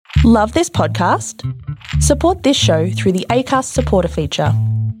Love this podcast? Support this show through the Acast supporter feature.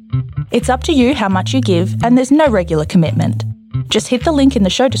 It's up to you how much you give, and there's no regular commitment. Just hit the link in the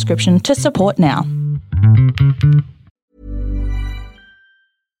show description to support now.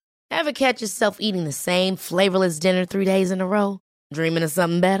 Ever catch yourself eating the same flavorless dinner 3 days in a row? Dreaming of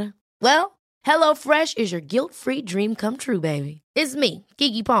something better? Well, HelloFresh is your guilt-free dream come true, baby. It's me,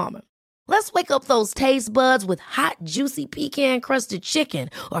 Keke Palmer. Let's wake up those taste buds with hot, juicy pecan-crusted chicken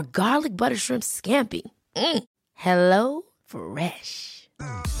or garlic butter shrimp scampi. Hello Fresh.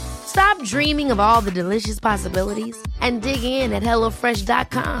 Stop dreaming of all the delicious possibilities and dig in at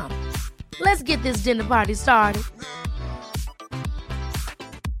HelloFresh.com. Let's get this dinner party started.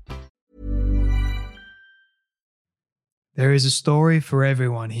 There is a story for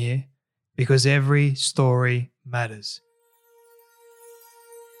everyone here because every story matters.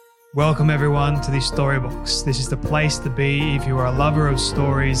 Welcome everyone to the Storybox. This is the place to be if you are a lover of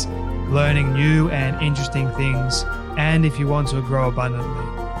stories, learning new and interesting things, and if you want to grow abundantly.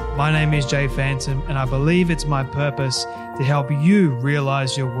 My name is Jay Phantom, and I believe it's my purpose to help you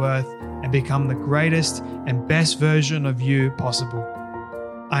realize your worth and become the greatest and best version of you possible.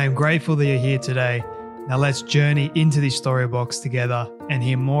 I am grateful that you're here today. Now let's journey into the Storybox together and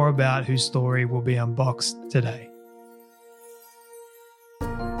hear more about whose story will be unboxed today.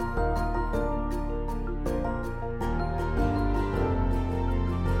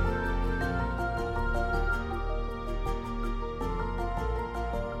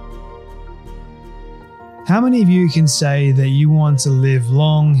 How many of you can say that you want to live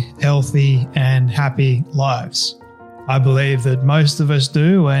long, healthy, and happy lives? I believe that most of us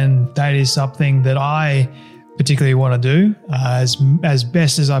do, and that is something that I particularly want to do as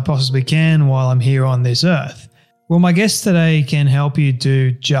best as I possibly can while I'm here on this earth. Well, my guest today can help you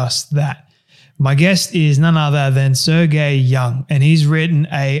do just that. My guest is none other than Sergey Young, and he's written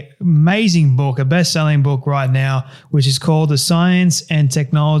an amazing book, a best-selling book right now, which is called The Science and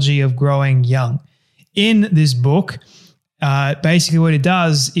Technology of Growing Young. In this book, basically what he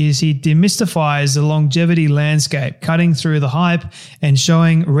does is he demystifies the longevity landscape, cutting through the hype and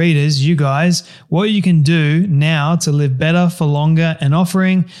showing readers, you guys, what you can do now to live better for longer and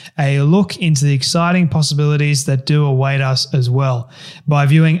offering a look into the exciting possibilities that do await us as well. By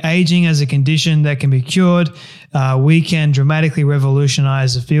viewing aging as a condition that can be cured, we can dramatically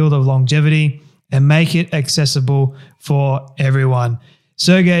revolutionize the field of longevity and make it accessible for everyone.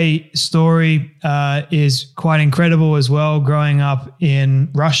 Sergey's story is quite incredible as well, growing up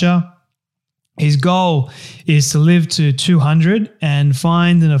in Russia. His goal is to live to 200 and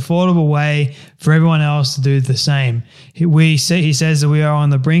find an affordable way for everyone else to do the same. He says that we are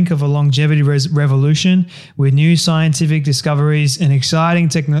on the brink of a longevity revolution with new scientific discoveries and exciting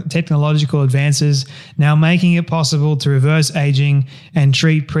technological advances now making it possible to reverse aging and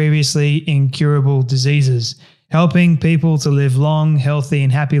treat previously incurable diseases. Helping people to live long, healthy,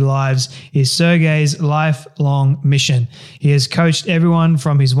 and happy lives is Sergey's lifelong mission. He has coached everyone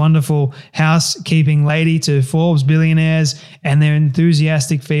from his wonderful housekeeping lady to Forbes billionaires, and their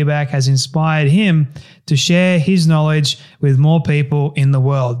enthusiastic feedback has inspired him to share his knowledge with more people in the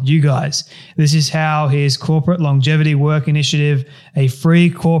world. You guys, this is how his corporate longevity work initiative, a free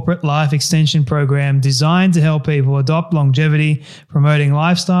corporate life extension program designed to help people adopt longevity, promoting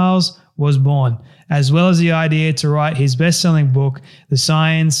lifestyles, was born, as well as the idea to write his best-selling book, The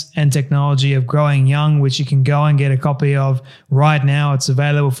Science and Technology of Growing Young, which you can go and get a copy of right now. It's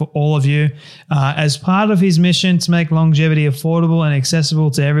available for all of you. As part of his mission to make longevity affordable and accessible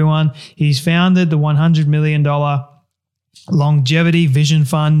to everyone, he's founded the $100 million Longevity Vision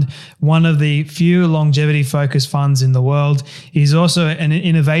Fund, one of the few longevity-focused funds in the world. He's also an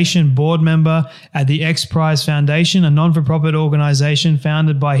innovation board member at the X Prize Foundation, a non-for-profit organization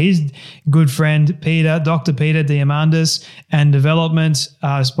founded by his good friend Dr. Peter Diamandis, and development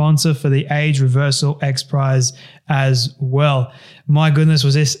sponsor for the Age Reversal X Prize as well. My goodness,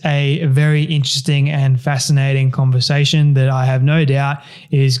 was this a very interesting and fascinating conversation that I have no doubt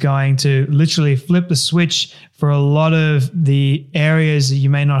is going to literally flip the switch for a lot of the areas that you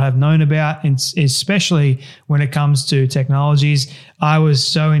may not have known about, and especially when it comes to technologies. I was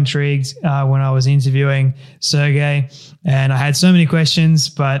so intrigued when I was interviewing Sergey, and I had so many questions,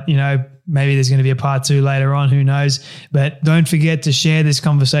 but maybe there's going to be a part 2 later on, who knows? But don't forget to share this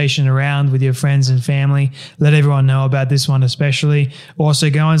conversation around with your friends and family. Let everyone know about this one especially. Also,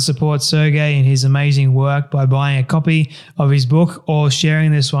 go and support Sergey in his amazing work by buying a copy of his book or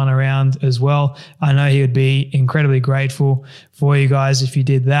sharing this one around as well. I know he would be incredibly grateful for you guys if you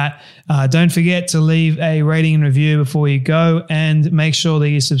did that. Don't forget to leave a rating and review before you go, and make sure that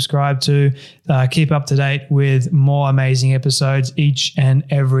you subscribe to keep up to date with more amazing episodes each and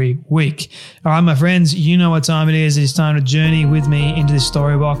every week. All right, my friends, you know what time it is. It's time to journey with me into this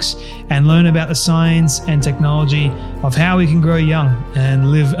story box and learn about the science and technology of how we can grow young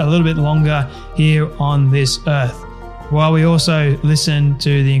and live a little bit longer here on this earth, while we also listen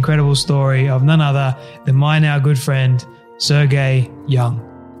to the incredible story of none other than my now good friend, Sergey Young.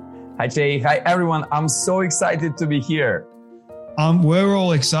 Hi, Jay. Hi, everyone. I'm so excited to be here. We're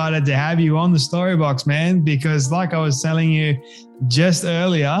all excited to have you on the Storybox, man, because like I was telling you just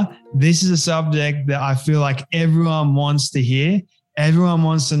earlier, this is a subject that I feel like everyone wants to hear. Everyone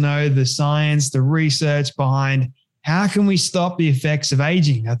wants to know the science, the research behind how can we stop the effects of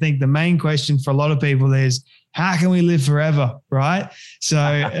aging. I think the main question for a lot of people is, how can we live forever, right?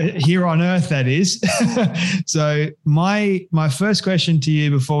 So here on Earth, that is. So my first question to you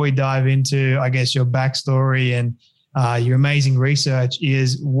before we dive into, I guess, your backstory and your amazing research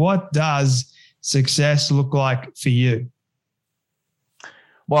is, what does success look like for you?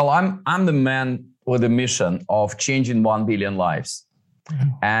 Well, I'm the man with a mission of changing 1 billion lives.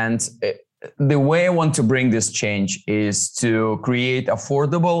 And the way I want to bring this change is to create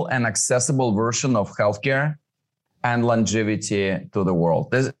affordable and accessible version of healthcare and longevity to the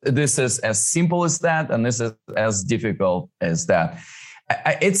world. This is as simple as that, and this is as difficult as that.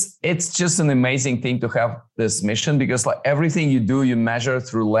 It's just an amazing thing to have this mission, because like everything you do, you measure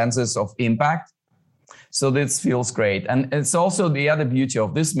through lenses of impact. So this feels great. And it's also the other beauty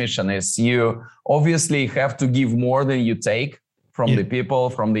of this mission is you obviously have to give more than you take from the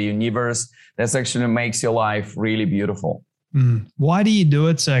people, from the universe. That actually makes your life really beautiful. Why do you do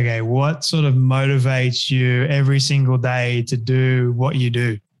it, Sergey? What sort of motivates you every single day to do what you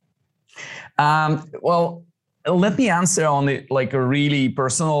do? Well, let me answer on it like a really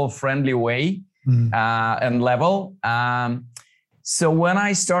personal, friendly way and level. So when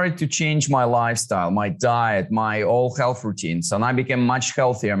I started to change my lifestyle, my diet, my all health routines, and I became much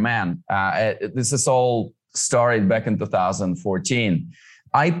healthier man, this is all started back in 2014.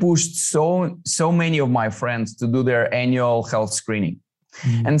 I pushed so many of my friends to do their annual health screening.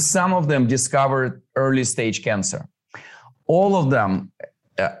 And some of them discovered early stage cancer. All of them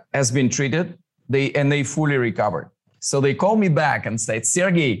has been treated, they fully recovered. So they called me back and said,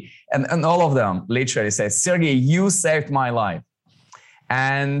 Sergey, and all of them literally said, Sergey, you saved my life.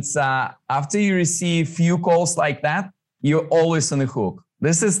 And after you receive few calls like that, you're always on the hook.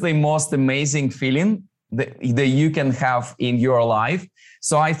 This is the most amazing feeling that you can have in your life.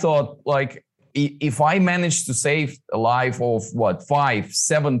 So I thought, like, if I manage to save a life of 5,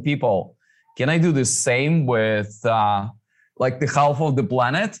 7 people, can I do the same with like the half of the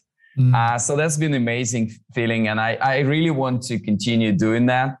planet? So that's been an amazing feeling. And I really want to continue doing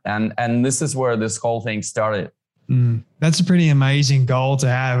that. And this is where this whole thing started. That's a pretty amazing goal to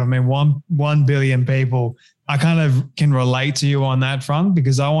have. I mean, 1 billion people. I kind of can relate to you on that front,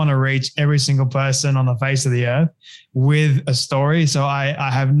 because I want to reach every single person on the face of the earth with a story. So I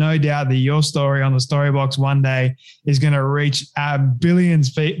have no doubt that your story on the Storybox one day is going to reach billions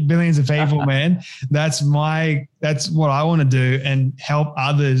of people, man. That's what I want to do, and help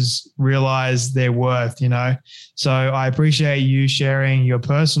others realize their worth, you know? So I appreciate you sharing your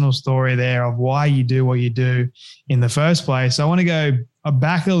personal story there of why you do what you do in the first place. So I want to go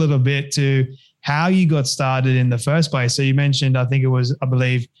back a little bit to how you got started in the first place. So you mentioned, I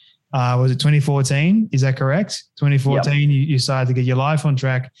believe, was it 2014? Is that correct? 2014, yep. You decided to get your life on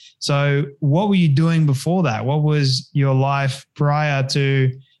track. So what were you doing before that? What was your life prior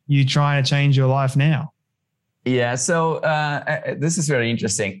to you trying to change your life now? Yeah, so this is very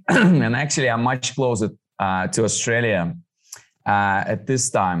interesting. And actually, I'm much closer to Australia at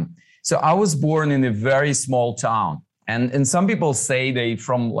this time. So I was born in a very small town. And some people say they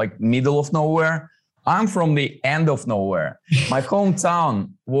from like middle of nowhere. I'm from the end of nowhere. My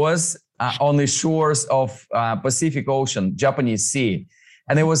hometown was on the shores of Pacific Ocean, Japanese Sea.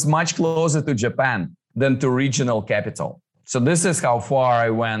 And it was much closer to Japan than to regional capital. So this is how far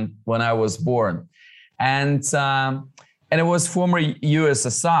I went when I was born. And it was former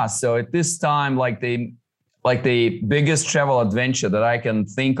USSR. So at this time, like the biggest travel adventure that I can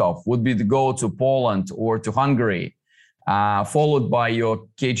think of would be to go to Poland or to Hungary. Followed by your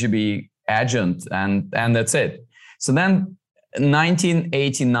KGB agent, and that's it. So then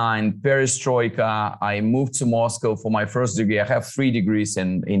 1989, perestroika, I moved to Moscow for my first degree. I have 3 degrees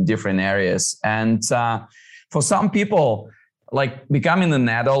in different areas. And for some people, like becoming an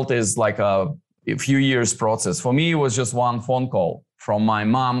adult is like a few years process. For me, it was just one phone call from my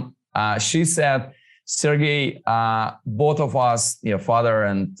mom. She said, Sergey, both of us, father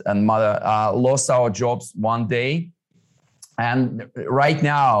and mother, lost our jobs one day. And right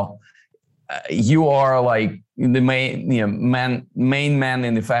now, you are like the main man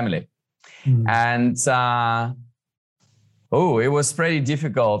in the family. And it was pretty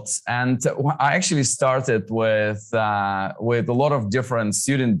difficult. And I actually started with a lot of different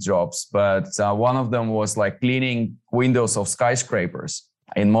student jobs, but one of them was like cleaning windows of skyscrapers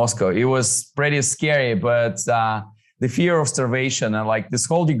in Moscow. It was pretty scary, but the fear of starvation and like this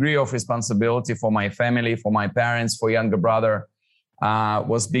whole degree of responsibility for my family, for my parents, for younger brother,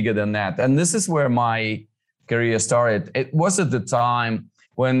 was bigger than that. And this is where my career started. It was at the time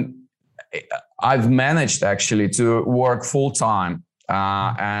when I've managed actually to work full-time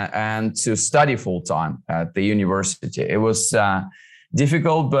and to study full-time at the university. It was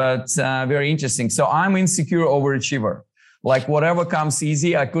difficult, but very interesting. So I'm insecure overachiever. Like whatever comes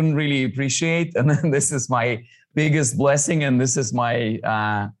easy, I couldn't really appreciate. And then this is my biggest blessing. And this is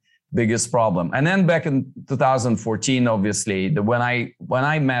my biggest problem. And then back in 2014, obviously, when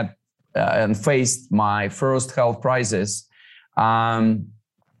I met and faced my first health crisis,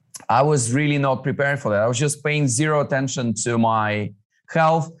 I was really not prepared for that. I was just paying zero attention to my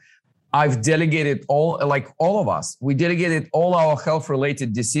health. I've delegated all of us, we delegated all our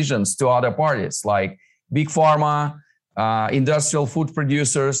health-related decisions to other parties, like big pharma, industrial food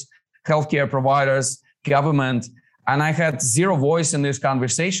producers, healthcare providers, government. And I had zero voice in this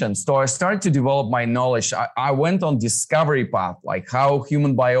conversation. So I started to develop my knowledge. I went on discovery path, like how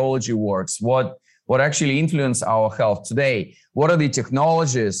human biology works, what actually influence our health today, what are the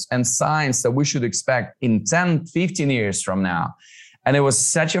technologies and science that we should expect in 10, 15 years from now. And it was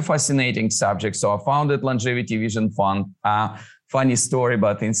such a fascinating subject. So I founded Longevity Vision Fund. Funny story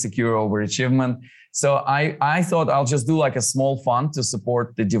about insecure overachievement. So I thought I'll just do like a small fund to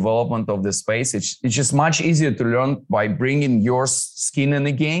support the development of the space. It's just much easier to learn by bringing your skin in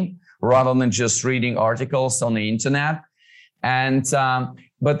the game rather than just reading articles on the internet. And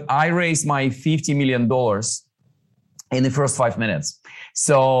but I raised my $50 million in the first 5 minutes.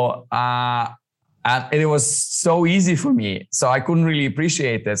 So and it was so easy for me. So I couldn't really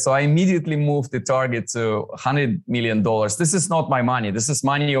appreciate it. So I immediately moved the target to $100 million. This is not my money. This is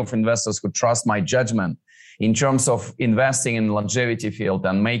money of investors who trust my judgment in terms of investing in the longevity field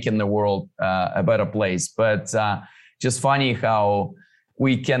and making the world a better place. But just funny how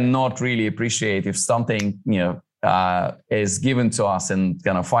we cannot really appreciate if something, is given to us in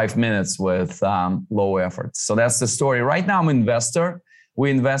kind of 5 minutes with low effort. So that's the story. Right now I'm an investor.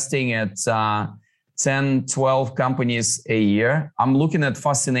 We're investing at 10, 12 companies a year. I'm looking at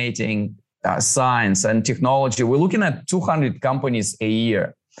fascinating science and technology. We're looking at 200 companies a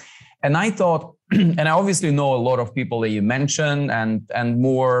year. And I thought, and I obviously know a lot of people that you mentioned and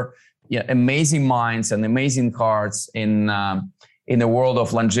more amazing minds and amazing hearts in the world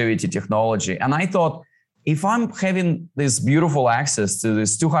of longevity technology. And I thought, if I'm having this beautiful access to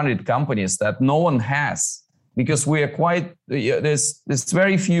these 200 companies that no one has, because we are there's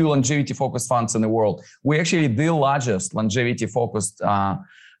very few longevity focused funds in the world. We're actually the largest longevity focused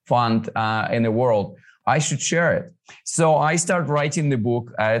fund in the world. I should share it. So I started writing the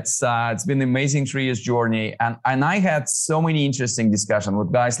book. It's been an amazing 3 years journey. And I had so many interesting discussions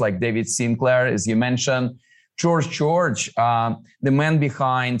with guys like David Sinclair, as you mentioned, George, the man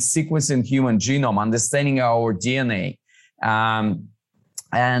behind sequencing human genome, understanding our DNA.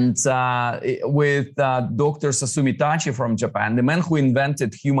 And with Dr. Sasumi Tachi from Japan, the man who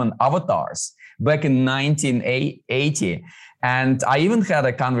invented human avatars back in 1980. And I even had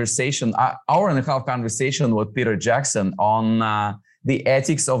a conversation, hour-and-a-half conversation with Peter Jackson on the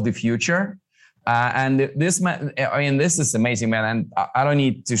ethics of the future. And this man, this is amazing, man. And I don't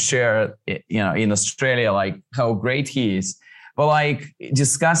need to share, in Australia, like how great he is. But like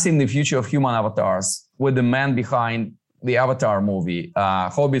discussing the future of human avatars with the man behind the Avatar movie,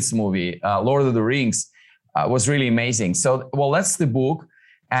 Hobbits movie, Lord of the Rings, was really amazing. So, well, that's the book.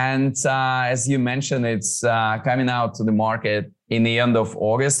 And as you mentioned, it's coming out to the market in the end of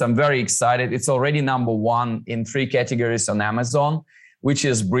August. I'm very excited. It's already #1 in 3 categories on Amazon, which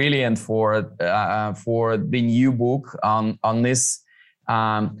is brilliant for the new book on this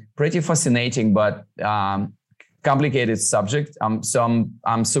pretty fascinating but complicated subject. So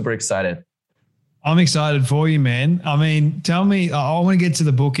I'm super excited. I'm excited for you, man. I mean, tell me, I want to get to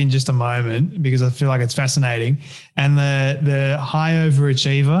the book in just a moment because I feel like it's fascinating. And the high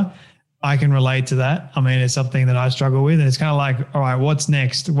overachiever, I can relate to that. I mean, it's something that I struggle with. And it's kind of like, all right, what's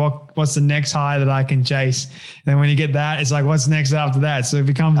next? What's the next high that I can chase? And then when you get that, it's like, what's next after that? So it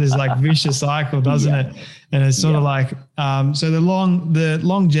becomes this like vicious cycle, doesn't it? And it's sort of like, so the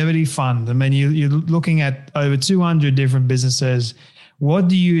longevity fund, I mean, you're looking at over 200 different businesses. What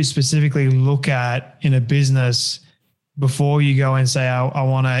do you specifically look at in a business before you go and say, I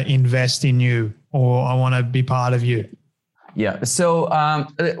want to invest in you or I want to be part of you? Yeah. So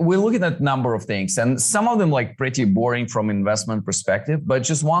we're looking at a number of things, and some of them like pretty boring from investment perspective, but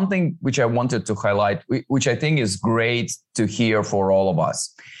just one thing which I wanted to highlight, which I think is great to hear for all of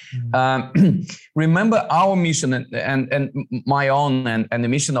us. Remember our mission and my own and the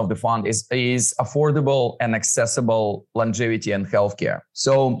mission of the fund is affordable and accessible longevity and healthcare.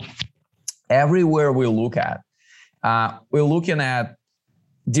 So everywhere we look at, we're looking at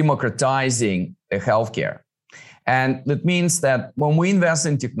democratizing the healthcare. And that means that when we invest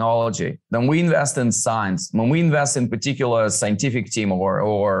in technology, then we invest in science, when we invest in particular scientific team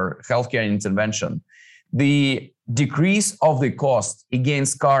or healthcare intervention, the decrease of the cost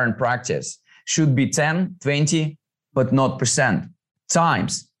against current practice should be 10, 20, but not percent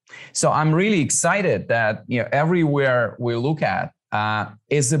times. So I'm really excited that everywhere we look at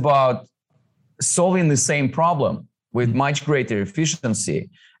is about solving the same problem with much greater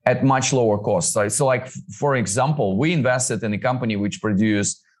efficiency at much lower cost. So like, for example, we invested in a company which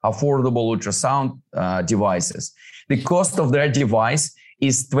produced affordable ultrasound devices. The cost of their device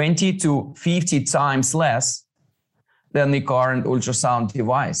is 20 to 50 times less than the current ultrasound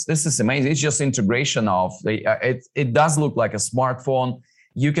device. This is amazing. It's just integration of it does look like a smartphone.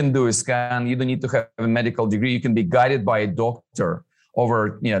 You can do a scan. You don't need to have a medical degree. You can be guided by a doctor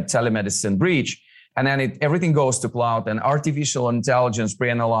over telemedicine bridge. And then everything goes to cloud, and artificial intelligence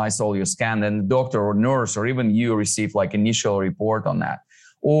pre-analyze all your scan, and the doctor or nurse or even you receive like initial report on that.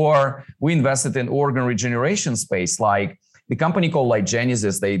 Or we invested in organ regeneration space, like the company called like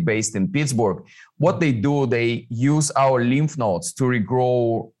Genesis, they based in Pittsburgh. What they do, they use our lymph nodes to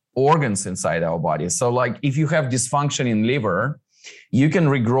regrow organs inside our body. So like if you have dysfunction in liver, you can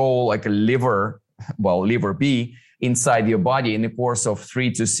regrow like a liver B inside your body in the course of 3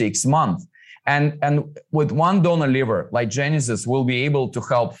 to 6 months. And with one donor liver, like Genesis, will be able to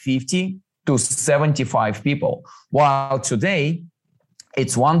help 50 to 75 people. While today,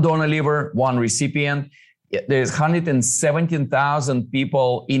 it's one donor liver, one recipient. There's 117,000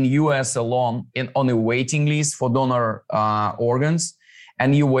 people in US alone on a waiting list for donor organs.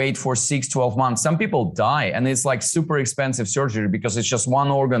 And you wait for 6-12 months. Some people die, and it's like super expensive surgery because it's just one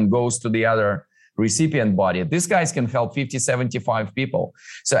organ goes to the other recipient body. These guys can help 50, 75 people.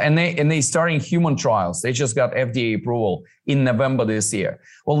 So, and they starting human trials. They just got FDA approval in November this year.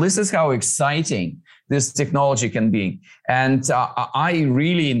 Well, this is how exciting this technology can be. And I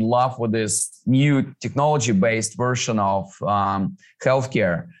really in love with this new technology-based version of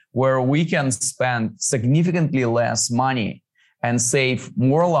healthcare, where we can spend significantly less money and save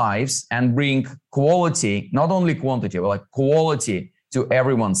more lives and bring quality, not only quantity, but like quality to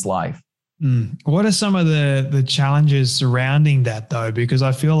everyone's life. What are some of the challenges surrounding that though? Because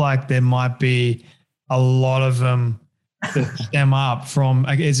I feel like there might be a lot of them that stem up from,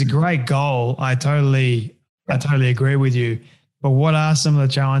 it's a great goal. I totally agree with you. But what are some of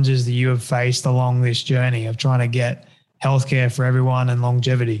the challenges that you have faced along this journey of trying to get healthcare for everyone and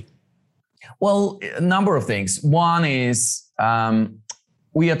longevity? Well, a number of things. One is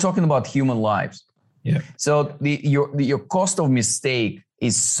we are talking about human lives. Yeah. So your cost of mistake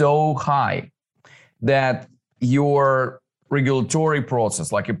is so high that your regulatory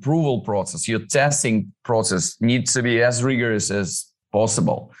process, like approval process, your testing process needs to be as rigorous as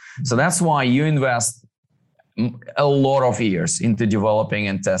possible. So that's why you invest a lot of years into developing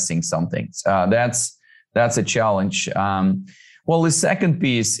and testing something. That's a challenge. Well, the second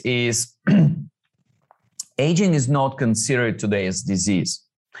piece is aging is not considered today as disease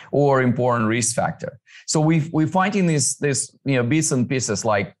or important risk factor. So we're finding this bits and pieces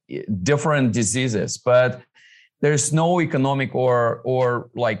like different diseases, but there's no economic or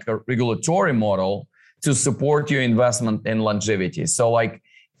like a regulatory model to support your investment in longevity. So like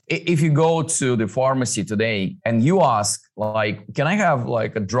if you go to the pharmacy today and you ask like, can I have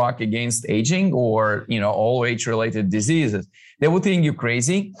like a drug against aging or all age related diseases? They would think you're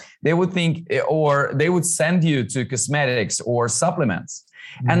crazy. They would think, or they would send you to cosmetics or supplements.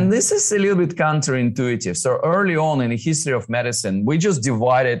 And this is a little bit counterintuitive. So early on in the history of medicine, we just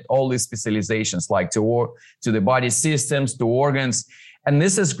divided all these specializations like to the body systems, to organs. And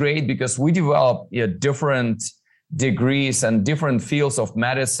this is great because we develop different degrees and different fields of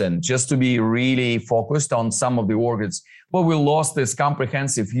medicine just to be really focused on some of the organs. But we lost this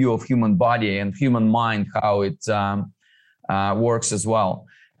comprehensive view of human body and human mind, how it works as well.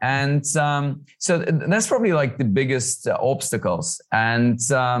 And so that's probably like the biggest obstacles. And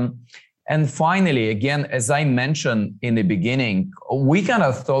finally, again, as I mentioned in the beginning, we kind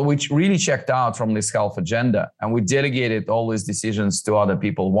of thought, we really checked out from this health agenda, and we delegated all these decisions to other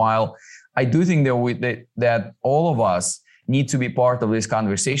people. While I do think that all of us need to be part of this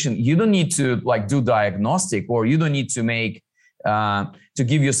conversation. You don't need to like do diagnostic, or you don't need to make to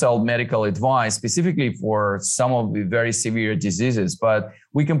give yourself medical advice specifically for some of the very severe diseases, but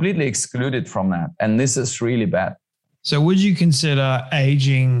we completely excluded from that. And this is really bad. So would you consider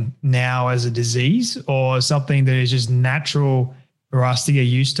aging now as a disease, or something that is just natural for us to get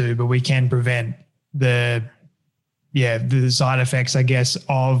used to, but we can prevent the side effects, I guess,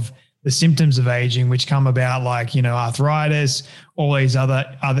 of the symptoms of aging, which come about, like, arthritis, all these other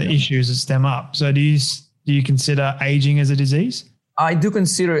issues that stem up. So do you consider aging as a disease? I do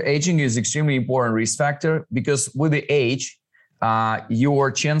consider aging is extremely important risk factor, because with the age,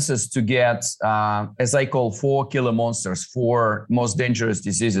 your chances to get, as I call, 4 killer monsters, 4 most dangerous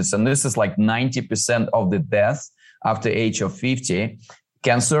diseases. And this is like 90% of the death after age of 50,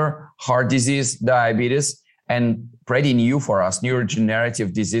 cancer, heart disease, diabetes, and pretty new for us,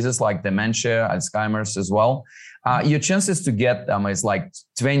 neurodegenerative diseases like dementia, Alzheimer's as well. Your chances to get them is like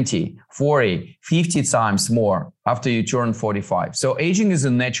 20, 40, 50 times more after you turn 45. So aging is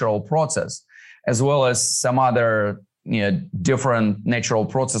a natural process, as well as some other different natural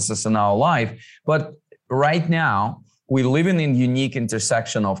processes in our life. But right now, we live in a unique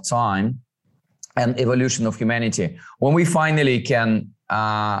intersection of time and evolution of humanity. When we finally can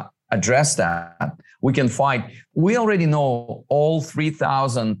address that, we can fight. We already know all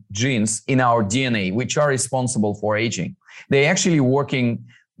 3,000 genes in our DNA, which are responsible for aging. They're actually working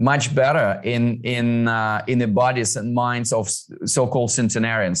much better in the bodies and minds of so-called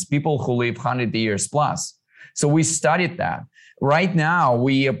centenarians, people who live 100 years plus. So we studied that. Right now,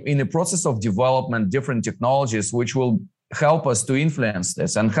 we are in the process of development different technologies which will help us to influence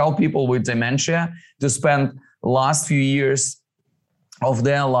this and help people with dementia to spend last few years of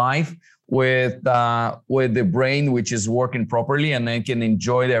their life with the brain which is working properly, and they can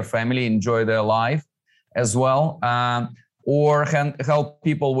enjoy their family, enjoy their life as well, or help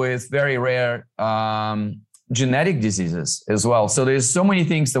people with very rare genetic diseases as well. So there's so many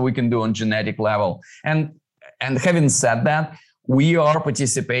things that we can do on genetic level. And having said that, we are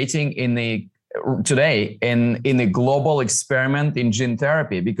participating today in a global experiment in gene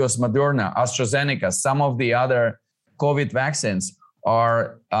therapy, because Moderna, AstraZeneca, some of the other COVID vaccines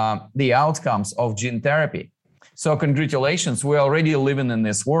are the outcomes of gene therapy. So congratulations, we're already living in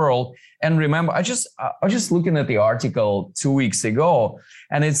this world. And remember, I was just looking at the article 2 weeks ago,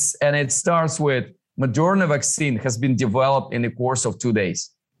 and it starts with Moderna vaccine has been developed in the course of 2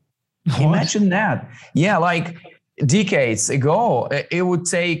 days. What? Imagine that. Yeah, like decades ago, it would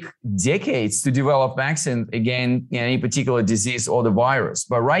take decades to develop vaccine against any particular disease or the virus.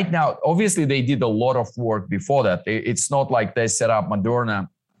 But right now, obviously, they did a lot of work before that. It's not like they set up Moderna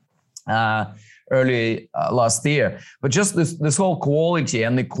early last year. But just this whole quality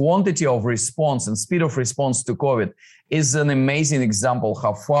and the quantity of response and speed of response to COVID is an amazing example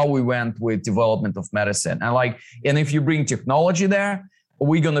how far we went with development of medicine. And if you bring technology there,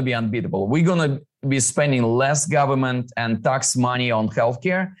 we're going to be unbeatable. We're going to be spending less government and tax money on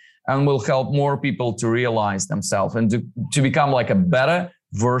healthcare, and will help more people to realize themselves and to become like a better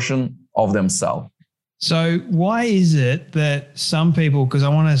version of themselves. So why is it that some people, because I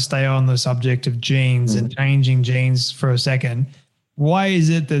want to stay on the subject of genes and changing genes for a second, why is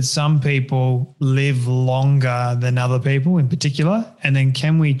it that some people live longer than other people in particular? And then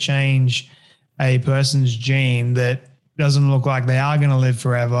can we change a person's gene that doesn't look like they are going to live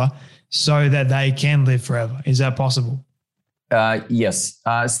forever so that they can live forever? Is that possible? Yes.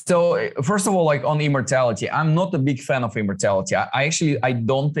 So first of all, like on immortality, I'm not a big fan of immortality. I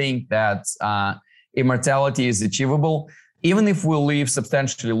don't think that immortality is achievable, even if we live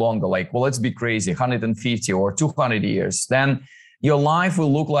substantially longer. Like, well, let's be crazy, 150 or 200 years, then your life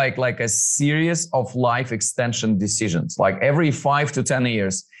will look like a series of life extension decisions, like every 5 to 10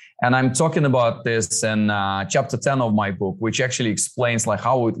 years. And I'm talking about this in chapter 10 of my book, which actually explains like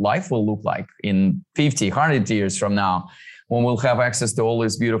how life will look like in 50, 100 years from now, when we'll have access to all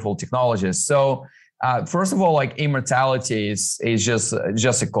these beautiful technologies. So first of all, like immortality is just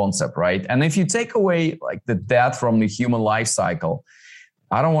a concept, right? And if you take away like the death from the human life cycle,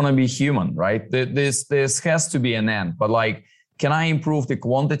 I don't want to be human, right? This has to be an end. But like, can I improve the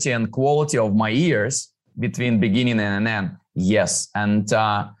quantity and quality of my years between beginning and end? Yes. And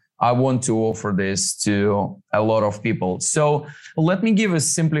I want to offer this to a lot of people. So let me give a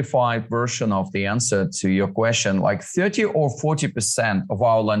simplified version of the answer to your question. Like 30 or 40% of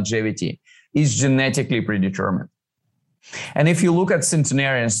our longevity is genetically predetermined. And if you look at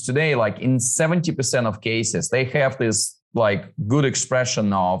centenarians today, like in 70% of cases, they have this like good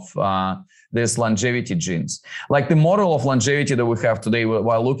expression of this longevity genes. Like the model of longevity that we have today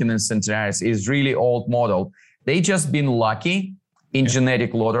while looking at centenarians is really old model. They just been lucky in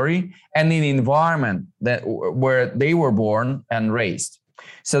genetic lottery and in the environment that where they were born and raised.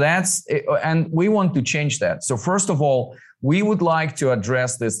 So and we want to change that. So first of all, we would like to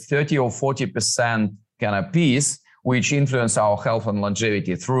address this 30 or 40% kind of piece, which influence our health and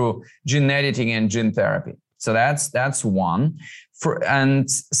longevity through gene editing and gene therapy. So that's one. And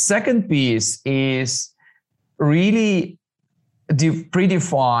second piece is really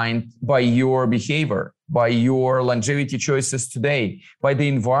predefined by your behavior, by your longevity choices today, by the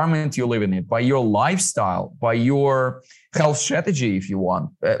environment you live in it, by your lifestyle, by your health strategy, if you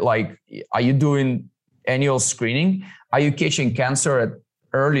want. Like, are you doing annual screening? Are you catching cancer at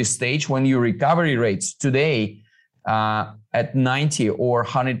early stage when your recovery rates today at 90 or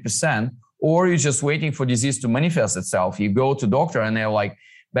 100%, or you're just waiting for disease to manifest itself? You go to doctor and they're like,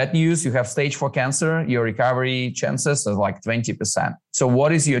 bad news, you have stage 4 cancer, your recovery chances are like 20%. So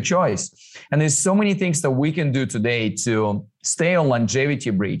what is your choice? And there's so many things that we can do today to stay on longevity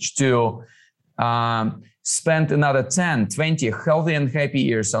bridge, to spend another 10, 20 healthy and happy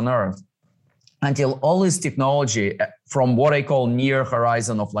years on earth until all this technology from what I call near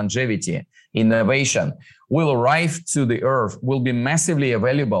horizon of longevity, innovation, will arrive to the earth, will be massively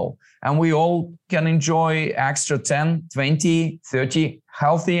available, and we all can enjoy extra 10, 20, 30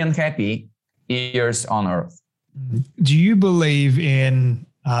 healthy and happy years on earth. Do you believe in,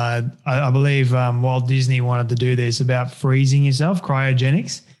 I believe Walt Disney wanted to do this about freezing yourself,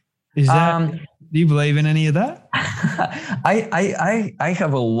 cryogenics? Is that, do you believe in any of that? I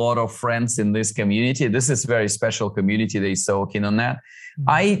have a lot of friends in this community. This is a very special community. They're so keen on that.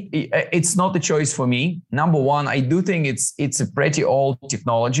 It's not a choice for me. Number one, I do think it's a pretty old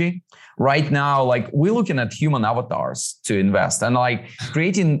technology. Right now, like we're looking at human avatars to invest, and like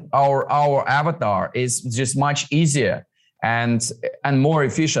creating our avatar is just much easier and more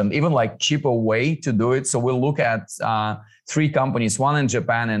efficient, even like cheaper way to do it. So we'll look at 3 companies, 1 in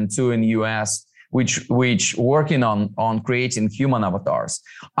Japan and 2 in the US, which working on creating human avatars.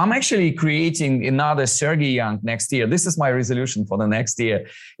 I'm actually creating another Sergey Young next year. This is my resolution for the next year,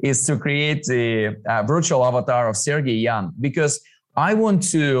 is to create a virtual avatar of Sergey Young, because I want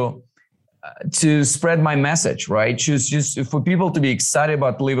to spread my message, right? Just for people to be excited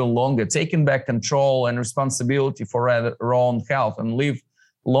about living longer, taking back control and responsibility for their own health and live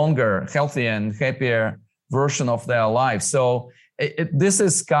longer, healthier and happier version of their life. So this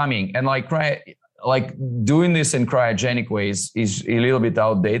is coming, and like doing this in cryogenic ways is a little bit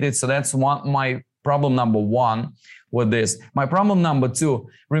outdated. So that's my problem number 1 with this. My problem number 2,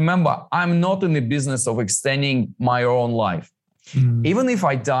 remember, I'm not in the business of extending my own life. Even if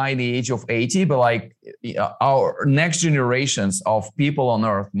I die at the age of 80, but like our next generations of people on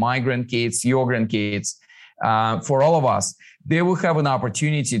earth, my grandkids, your grandkids, for all of us, they will have an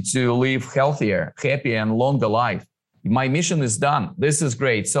opportunity to live healthier, happier, and longer life. My mission is done. This is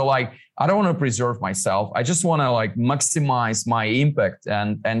great. So like, I don't want to preserve myself. I just want to like maximize my impact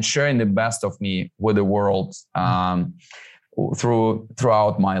and sharing the best of me with the world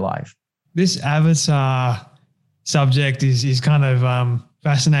throughout my life. This avatar subject is kind of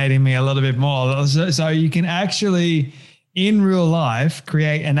fascinating me a little bit more. So you can actually, in real life,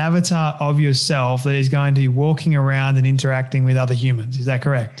 create an avatar of yourself that is going to be walking around and interacting with other humans. Is that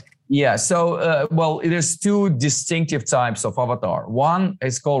correct? Yeah. So, well, there's 2 distinctive types of avatar. One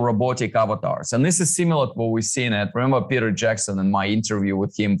is called robotic avatars. And this is similar to what we've seen at, remember Peter Jackson and my interview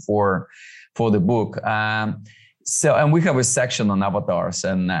with him for the book. So, and we have a section on avatars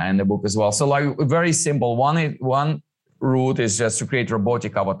and the book as well. So like very simple, one route is just to create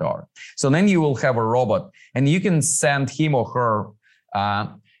robotic avatar. So then you will have a robot and you can send him or her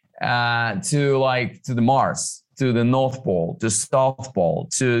to the Mars, to the North Pole, to South Pole,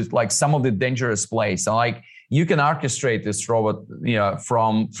 to like some of the dangerous places. So like you can orchestrate this robot,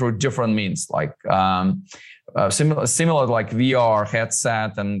 through different means, like similar like VR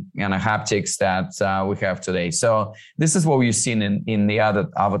headset and haptics that we have today. So this is what we've seen in the other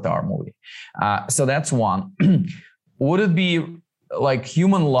Avatar movie. So that's one. Would it be like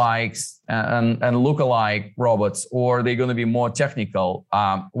human likes and look-alike robots, or they're going to be more technical.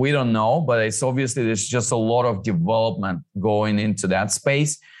 We don't know, but it's obviously there's just a lot of development going into that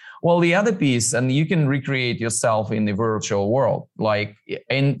space. Well, the other piece, and you can recreate yourself in the virtual world. Like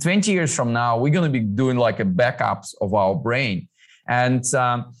in 20 years from now, we're going to be doing like a backups of our brain. And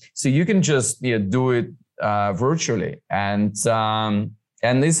so you can just do it virtually. And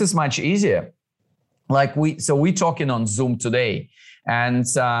this is much easier. Like we're talking on Zoom today. And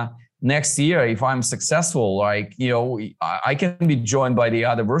next year, if I'm successful, like, I can be joined by the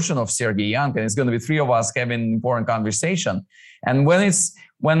other version of Sergey Young, and it's going to be three of us having an important conversation. And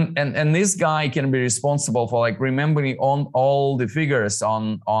and this guy can be responsible for like remembering on all the figures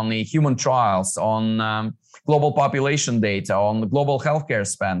on the human trials, on global population data, on the global healthcare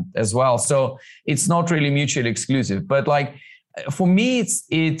spend as well. So it's not really mutually exclusive, but like, for me,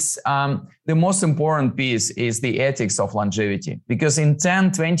 it's the most important piece is the ethics of longevity, because in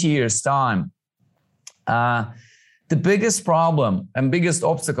 10, 20 years time, the biggest problem and biggest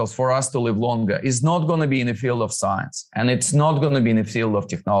obstacles for us to live longer is not going to be in the field of science, and it's not going to be in the field of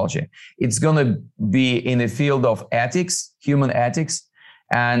technology. It's going to be in the field of ethics, human ethics,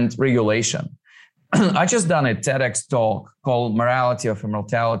 and regulation. I just done a TEDx talk called Morality of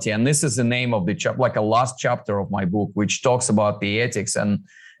Immortality. And this is the name of the like a last chapter of my book, which talks about the ethics and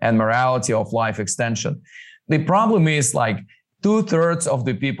morality of life extension. The problem is like 2/3 of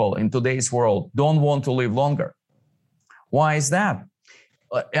the people in today's world don't want to live longer. Why is that?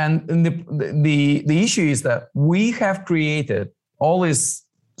 And the issue is that we have created all this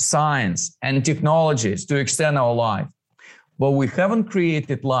science and technologies to extend our life, but we haven't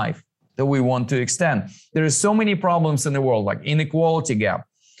created life that we want to extend. There are so many problems in the world, like inequality gap.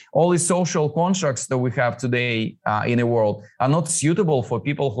 All the social constructs that we have today in the world are not suitable for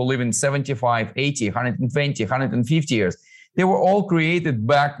people who live in 75, 80, 120, 150 years. They were all created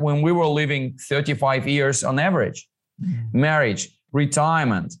back when we were living 35 years on average. Marriage,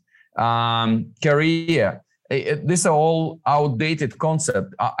 retirement, career. These are all outdated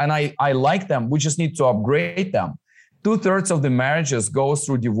concepts, and I like them. We just need to upgrade them. 2/3 of the marriages go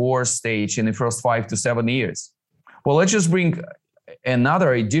through divorce stage in the first 5 to 7 years. Well, let's just bring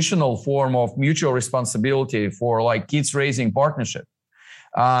another additional form of mutual responsibility for like kids raising partnership,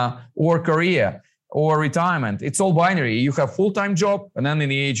 or career, or retirement. It's all binary. You have full-time job, and then in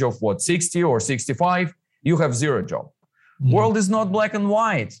the age of 60 or 65, you have zero job. World is not black and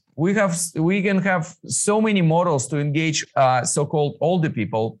white. We can have so many models to engage so-called older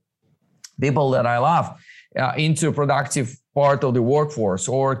people that I love, into a productive part of the workforce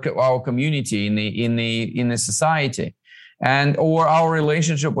or our community in the society, and or our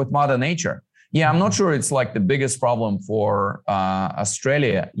relationship with Mother Nature. Yeah, I'm not sure it's like the biggest problem for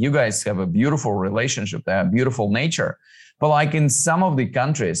Australia. You guys have a beautiful relationship there, beautiful nature, but like in some of the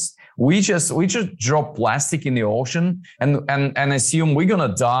countries, we just drop plastic in the ocean and assume we're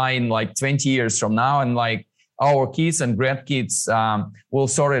gonna die in like 20 years from now, and like our kids and grandkids will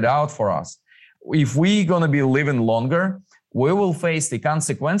sort it out for us. If we're going to be living longer, we will face the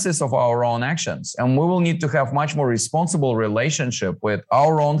consequences of our own actions, and we will need to have much more responsible relationship with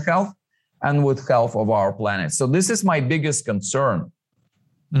our own health and with health of our planet. So this is my biggest concern.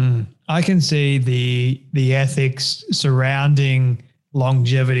 I can see the ethics surrounding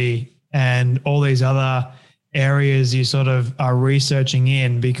longevity and all these other areas you sort of are researching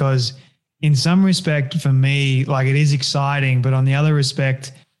in, because in some respect for me, like it is exciting, but on the other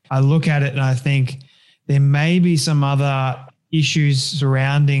respect, I look at it and I think there may be some other issues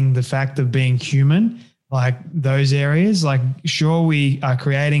surrounding the fact of being human, like those areas. Like, sure, we are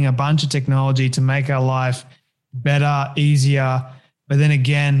creating a bunch of technology to make our life better, easier. But then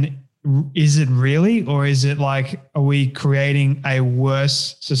again, is it really, or is it like, are we creating a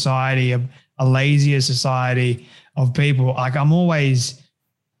worse society, a lazier society of people? Like, I'm always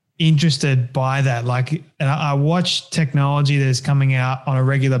interested by that. Like, and I watch technology that is coming out on a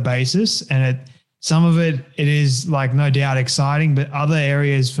regular basis, and some of it is like no doubt exciting, but other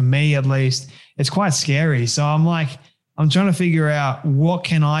areas, for me at least, it's quite scary. So I'm trying to figure out, what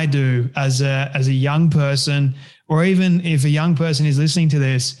can I do as a young person, or even if a young person is listening to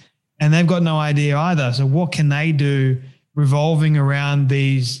this and they've got no idea either. So what can they do revolving around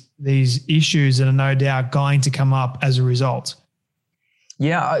these issues that are no doubt going to come up as a result?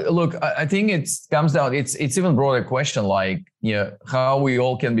 Yeah, look, I think it comes down, it's even broader question, like, how we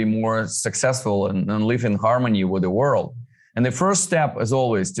all can be more successful and live in harmony with the world. And the first step is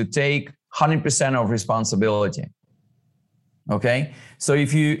always to take 100% of responsibility. Okay. So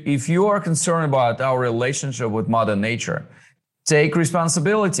if you are concerned about our relationship with Mother Nature, take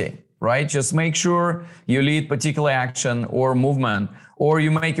responsibility. right? Just make sure you lead particular action or movement, or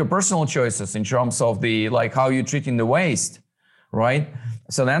you make your personal choices in terms of the, like how you're treating the waste, right?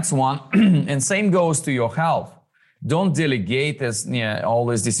 So that's one. And same goes to your health. Don't delegate this, all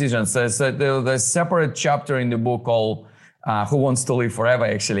these decisions. There's a separate chapter in the book called Who Wants to Live Forever,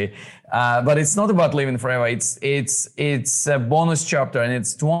 actually. But it's not about living forever. It's a bonus chapter, and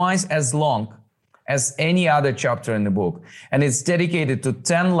it's twice as long as any other chapter in the book. And it's dedicated to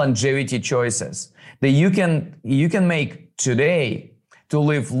 10 longevity choices that you can make today to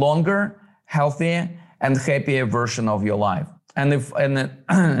live longer, healthier, and happier version of your life.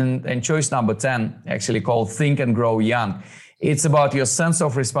 And choice number 10, actually called Think and Grow Young. It's about your sense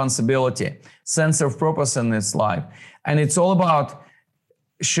of responsibility, sense of purpose in this life. And it's all about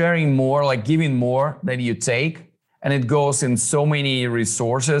sharing more, like giving more than you take. And it goes in so many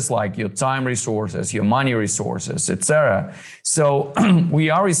resources, like your time resources, your money resources, etc. So we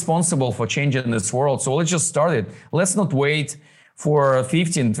are responsible for changing this world. So let's just start it. Let's not wait for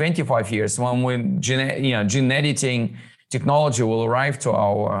 15, 25 years when gene editing technology will arrive to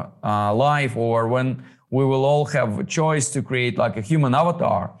our life, or when we will all have a choice to create like a human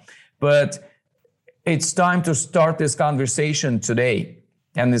avatar. But it's time to start this conversation today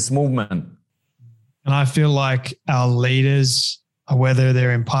and this movement. And I feel like our leaders, whether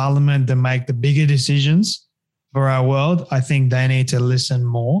they're in parliament that make the bigger decisions for our world, I think they need to listen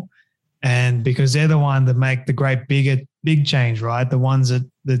more. And because they're the one that make the big change, right? The ones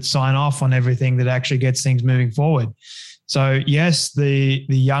that sign off on everything that actually gets things moving forward. So yes, the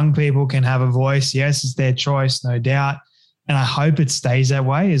young people can have a voice. Yes, it's their choice, no doubt. And I hope it stays that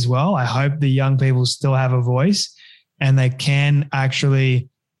way as well. I hope the young people still have a voice and they can actually,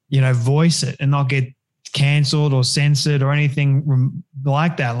 voice it and not get cancelled or censored or anything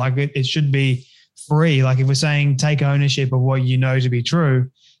like that. Like it should be free. Like if we're saying take ownership of what you know to be true,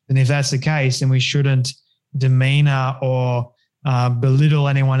 then if that's the case, then we shouldn't demeanor or belittle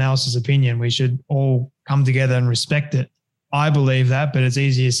anyone else's opinion. We should all come together and respect it. I believe that, but it's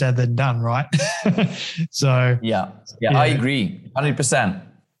easier said than done, right? So yeah, I agree, 100%.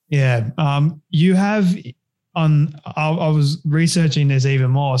 Yeah, you have I was researching this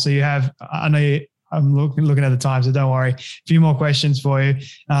even more. So you have, I know I'm looking at the time, so don't worry. A few more questions for you.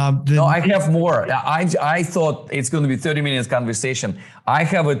 No, I have more. I thought it's going to be 30 minutes conversation. I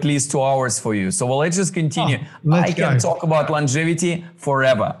have at least 2 hours for you. So let's just continue. I can talk about longevity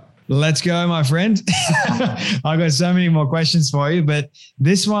forever. Let's go, my friend. I've got so many more questions for you, but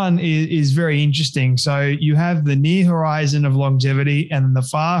this one is very interesting. So you have the near horizon of longevity and the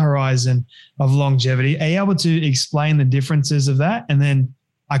far horizon of longevity. Are you able to explain the differences of that? And then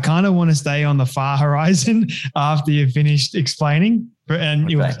I kind of want to stay on the far horizon after you've finished explaining, and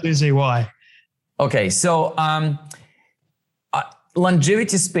you'll see why. Okay, so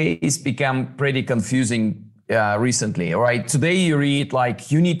longevity space became pretty confusing recently, right? Today you read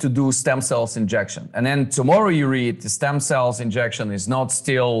like you need to do stem cells injection, and then tomorrow you read the stem cells injection is not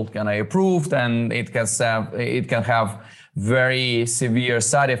still kind of approved, and it can have very severe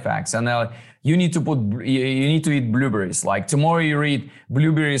side effects, and you need to eat blueberries. Like tomorrow you read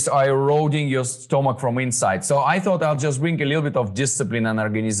blueberries are eroding your stomach from inside. So I thought I'll just bring a little bit of discipline and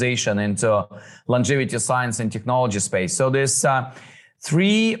organization into longevity science and technology space. So there's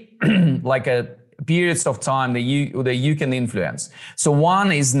 3 periods of time that you can influence. So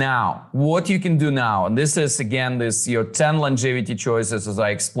one is now, what you can do now. And this is, again, your 10 longevity choices, as I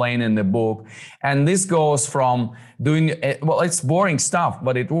explain in the book. And this goes from doing, it's boring stuff,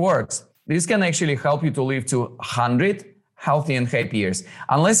 but it works. This can actually help you to live to 100 healthy and happy years.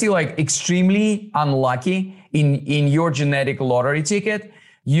 Unless you're like extremely unlucky in your genetic lottery ticket,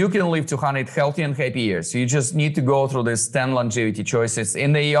 you can live to 100 healthy and happy years. So you just need to go through these 10 longevity choices.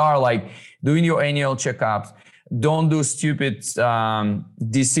 And they are like doing your annual checkups. Don't do stupid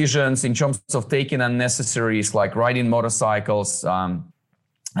decisions in terms of taking unnecessary risks, like riding motorcycles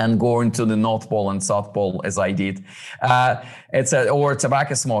and going to the North Pole and South Pole, as I did. Or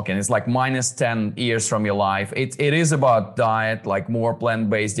tobacco smoking. It's like minus 10 years from your life. It is about diet, like more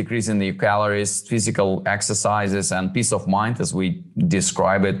plant-based, decreasing the calories, physical exercises, and peace of mind, as we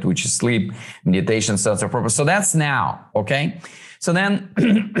describe it, which is sleep, meditation, sense of purpose. So that's now, okay? So then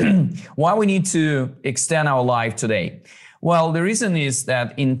why we need to extend our life today? Well, the reason is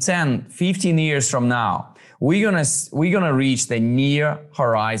that in 10, 15 years from now, we're gonna reach the near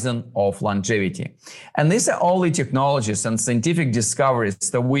horizon of longevity. And these are all the technologies and scientific discoveries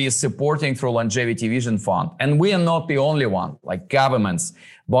that we are supporting through Longevity Vision Fund. And we are not the only one, like governments,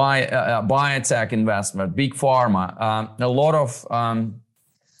 biotech investment, big pharma, a lot of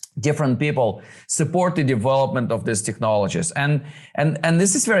different people support the development of these technologies, and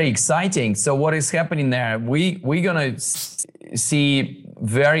this is very exciting. So what is happening there? We're gonna see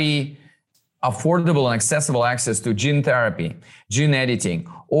very affordable and accessible access to gene therapy, gene editing,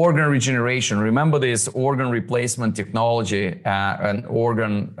 organ regeneration. Remember this organ replacement technology and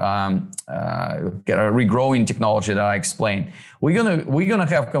organ regrowing technology that I explained. We're gonna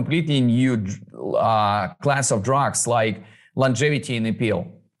have completely new class of drugs like longevity in a pill.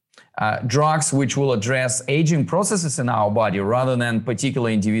 Drugs which will address aging processes in our body rather than particular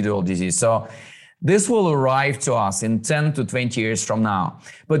individual disease. So this will arrive to us in 10 to 20 years from now.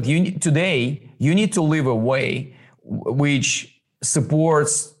 But today, you need to live a way which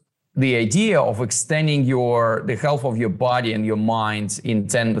supports the idea of extending the health of your body and your mind in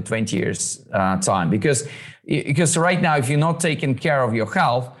 10 to 20 years time. Because right now, if you're not taking care of your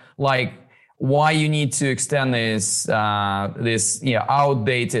health, like why you need to extend this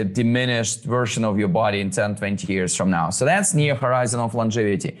outdated, diminished version of your body in 10, 20 years from now. So that's near horizon of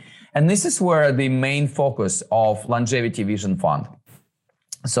longevity. And this is where the main focus of Longevity Vision Fund.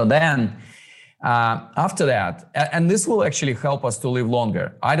 So then after that, and this will actually help us to live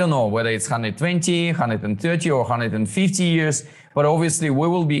longer. I don't know whether it's 120, 130 or 150 years, but obviously we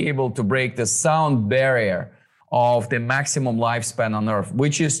will be able to break the sound barrier of the maximum lifespan on Earth,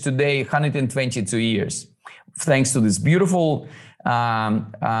 which is today 122 years. Thanks to this beautiful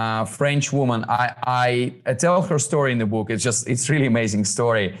French woman. I tell her story in the book. It's really amazing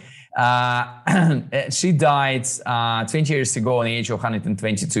story. She died 20 years ago at the age of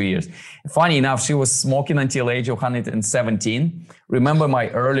 122 years. Funny enough, she was smoking until the age of 117. Remember my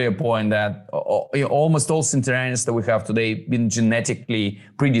earlier point that almost all centenarians that we have today been genetically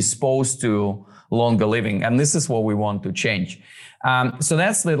predisposed to longer living. And this is what we want to change. So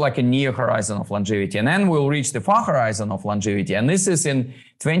that's like a near horizon of longevity. And then we'll reach the far horizon of longevity. And this is in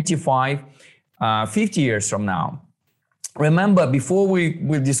 25, 50 years from now. Remember, before we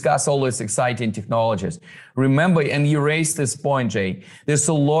discuss all these exciting technologies, remember, and you raised this point, Jay, there's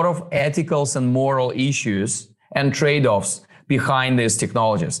a lot of ethicals and moral issues and trade-offs behind these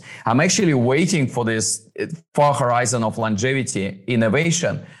technologies. I'm actually waiting for this far horizon of longevity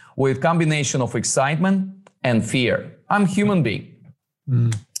innovation with combination of excitement and fear. I'm a human being.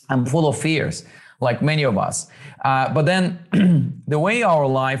 I'm full of fears, like many of us. But then the way our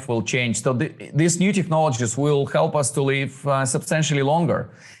life will change, so these new technologies will help us to live substantially longer.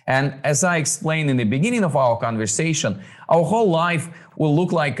 And as I explained in the beginning of our conversation, our whole life will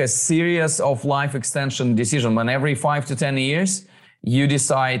look like a series of life extension decisions. When every 5 to 10 years, you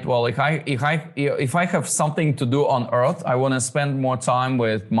decide, well, if I have something to do on Earth, I want to spend more time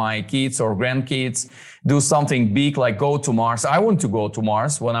with my kids or grandkids, do something big like go to Mars. I want to go to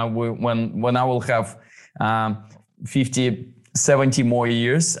Mars when I will have 50, 70 more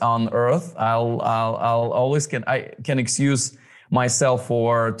years on Earth. I'll always can excuse myself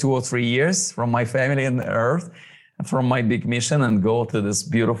for 2 or 3 years from my family and Earth, from my big mission, and go to this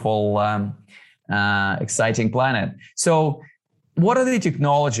beautiful, exciting planet. So what are the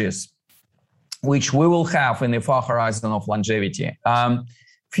technologies which we will have in the far horizon of longevity?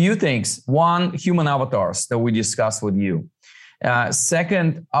 Few things. One, human avatars that we discussed with you.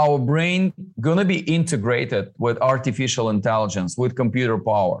 Second, our brain gonna be integrated with artificial intelligence, with computer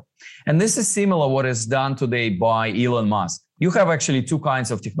power. And this is similar what is done today by Elon Musk. You have actually two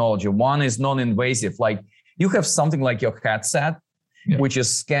kinds of technology. One is non-invasive, like you have something like your headset, which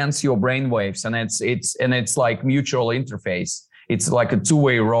just scans your brain waves, and it's like mutual interface. It's like a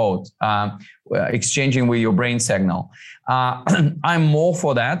two-way road, exchanging with your brain signal. I'm more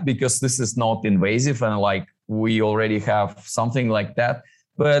for that because this is not invasive and like we already have something like that,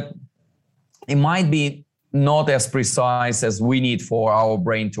 but it might be not as precise as we need for our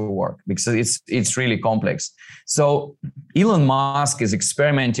brain to work because it's really complex. So Elon Musk is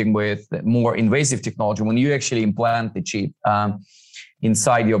experimenting with more invasive technology when you actually implant the chip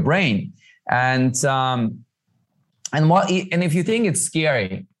inside your brain. And if you think it's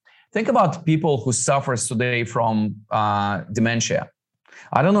scary, think about people who suffer today from dementia.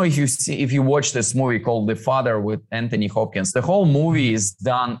 I don't know if you watch this movie called The Father with Anthony Hopkins. The whole movie is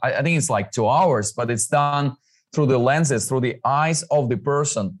done, I think it's like 2 hours, but it's done through the lenses, through the eyes of the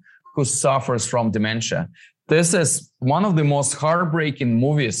person who suffers from dementia. This is one of the most heartbreaking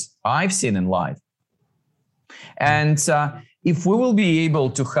movies I've seen in life. And if we will be able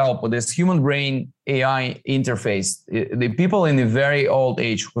to help with this human brain AI interface, the people in a very old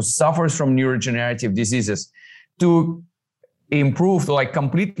age who suffers from neurodegenerative diseases, to improve, to like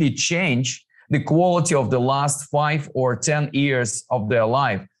completely change the quality of the last 5 or 10 years of their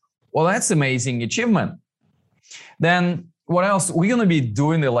life, well, that's amazing achievement. Then what else? We're going to be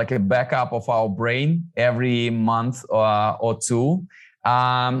doing like a backup of our brain every month or two.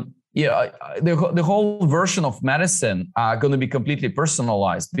 The whole version of medicine are going to be completely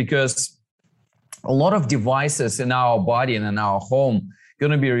personalized, because a lot of devices in our body and in our home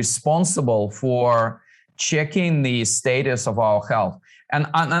going to be responsible for checking the status of our health. And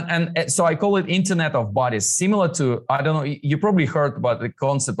so I call it Internet of Bodies, similar to, I don't know, you probably heard about the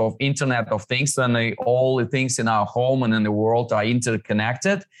concept of Internet of Things, and all the things in our home and in the world are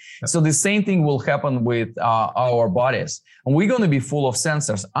interconnected. So the same thing will happen with our bodies. And we're going to be full of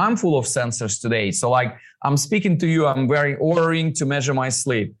sensors. I'm full of sensors today. So like I'm speaking to you, I'm wearing Oura Ring to measure my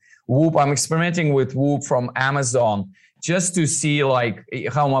sleep. Whoop, I'm experimenting with Whoop from Amazon, just to see like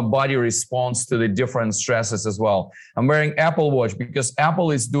how my body responds to the different stresses as well. I'm wearing Apple Watch because Apple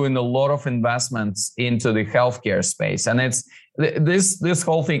is doing a lot of investments into the healthcare space. And it's this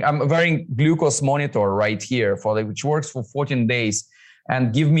whole thing. I'm wearing glucose monitor right here which works for 14 days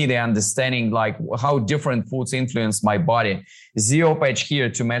and give me the understanding like how different foods influence my body. Zero patch here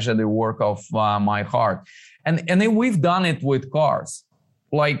to measure the work of my heart. And then we've done it with cars.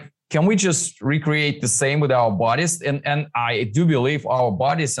 Like, can we just recreate the same with our bodies? And I do believe our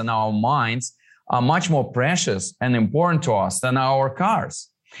bodies and our minds are much more precious and important to us than our cars.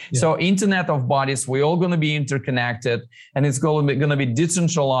 Yeah. So Internet of Bodies, we're all going to be interconnected, and it's going to be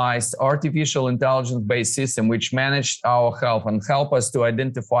decentralized, artificial intelligence-based system which manage our health and help us to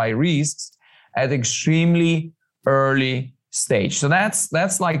identify risks at extremely early stage. So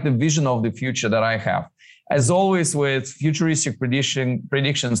that's like the vision of the future that I have. As always with futuristic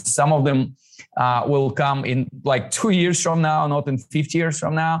predictions, some of them will come in like 2 years from now, not in 50 years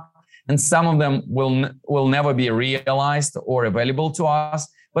from now. And some of them will never be realized or available to us.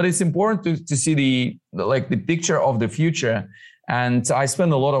 But it's important to see the picture of the future. And I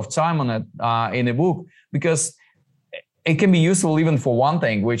spend a lot of time on it in the book, because it can be useful even for one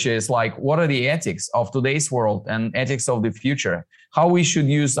thing, which is like, what are the ethics of today's world and ethics of the future? How we should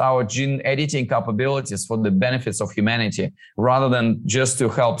use our gene editing capabilities for the benefits of humanity, rather than just to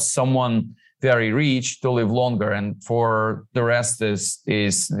help someone very rich to live longer, and for the rest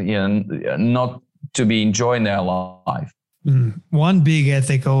is not to be enjoying their life. One big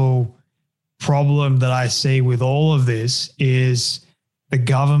ethical problem that I see with all of this is the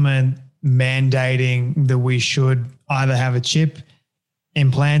government mandating that we should either have a chip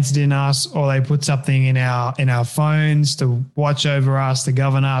implanted in us, or they put something in our phones to watch over us, to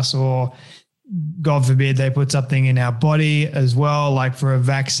govern us, or God forbid they put something in our body as well, like for a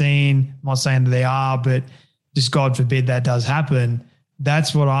vaccine. I'm not saying that they are, but just God forbid that does happen.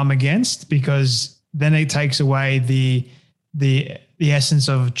 That's what I'm against, because then it takes away the essence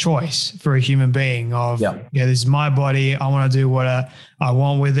of choice for a human being of, this is my body. I want to do what I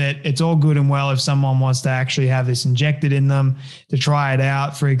want with it. It's all good and well if someone wants to actually have this injected in them to try it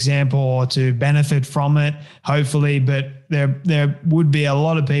out, for example, or to benefit from it, hopefully. But there would be a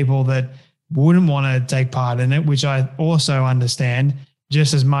lot of people that wouldn't want to take part in it, which I also understand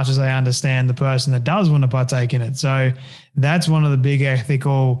just as much as I understand the person that does want to partake in it. So that's one of the big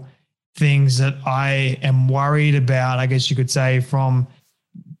ethical things that I am worried about, I guess you could say, from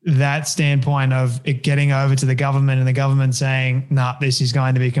that standpoint of it getting over to the government and the government saying, nah, this is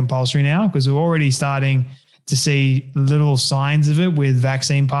going to be compulsory now, because we're already starting to see little signs of it with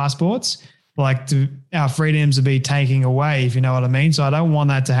vaccine passports, like our freedoms are being taken away, if you know what I mean. So I don't want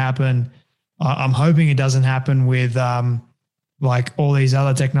that to happen. I'm hoping it doesn't happen with like all these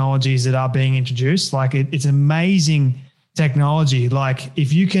other technologies that are being introduced. Like it's amazing technology. Like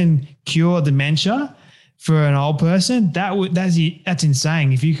if you can cure dementia for an old person, that's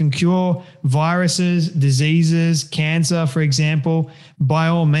insane. If you can cure viruses, diseases, cancer, for example, by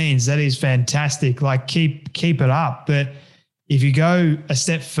all means, that is fantastic. Like keep it up. But if you go a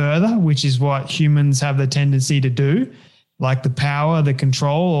step further, which is what humans have the tendency to do, like the power, the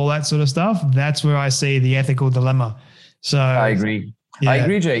control, all that sort of stuff, that's where I see the ethical dilemma. So I agree. Yeah. I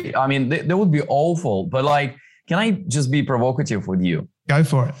agree, Jay. I mean, that would be awful, but like, can I just be provocative with you? Go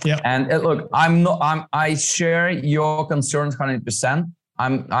for it. Yeah. And look, I share your concerns 100%.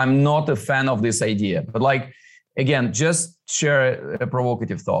 I'm not a fan of this idea, but like, again, just share a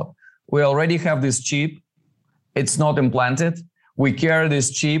provocative thought. We already have this chip. It's not implanted. We carry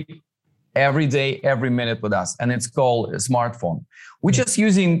this chip every day, every minute with us, and it's called a smartphone. We're just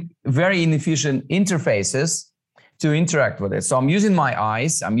using very inefficient interfaces to interact with it. So I'm using my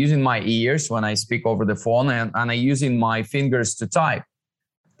eyes, I'm using my ears when I speak over the phone, and I'm using my fingers to type.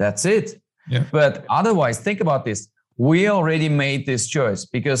 That's it. Yeah. But otherwise, think about this. We already made this choice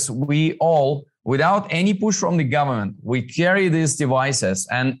because we all, without any push from the government, we carry these devices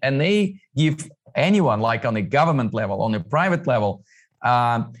and they give anyone, like on a government level, on a private level,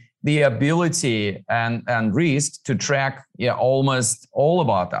 the ability and risk to track almost all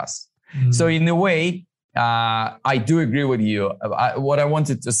about us. So in a way, I do agree with you. What I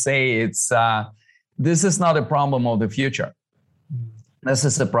wanted to say, it's this is not a problem of the future. This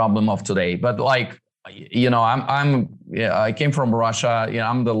is a problem of today. But like, I came from Russia.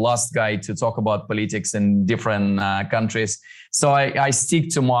 I'm the last guy to talk about politics in different countries. So I stick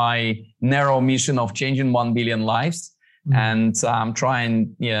to my narrow mission of changing 1 billion lives. And I'm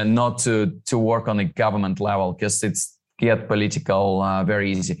trying not to work on a government level, because it's get political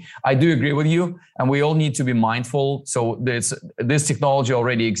very easy. I do agree with you, and we all need to be mindful. So this technology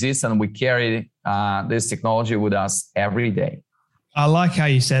already exists, and we carry this technology with us every day. I like how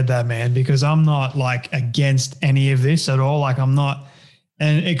you said that, man, because I'm not like against any of this at all. Like I'm not,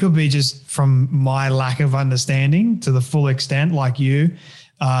 and it could be just from my lack of understanding to the full extent. Like you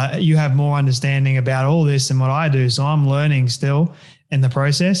have more understanding about all this than what I do. So I'm learning still in the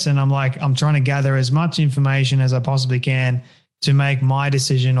process. And I'm trying to gather as much information as I possibly can to make my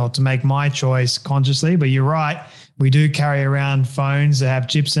decision or to make my choice consciously. But you're right. We do carry around phones that have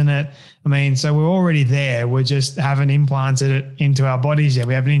chips in it. I mean, so we're already there. We just haven't implanted it into our bodies yet.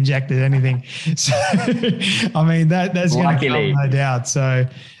 We haven't injected anything. So, I mean, that's going to come, no doubt. So,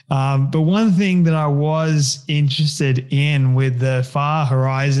 but one thing that I was interested in with the far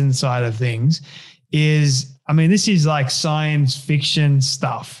horizon side of things is, I mean, this is like science fiction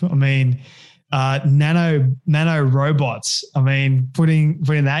stuff. I mean, nano robots. I mean, putting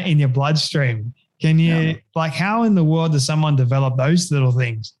that in your bloodstream. Can you, like, how in the world does someone develop those little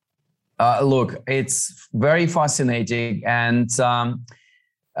things? Look, it's very fascinating. And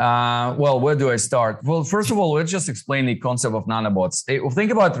well, where do I start? Well, first of all, let's just explain the concept of nanobots.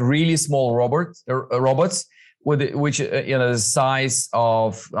 Think about really small robots which the size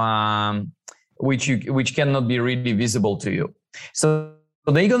of which cannot be really visible to you. So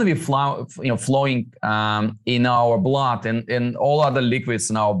they're going to be flowing in our blood and all other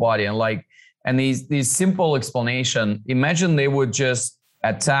liquids in our body, and these simple explanation. Imagine they would just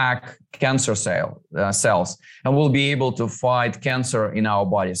attack cancer cells, and we'll be able to fight cancer in our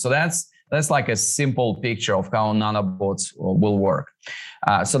body. So that's like a simple picture of how nanobots will work.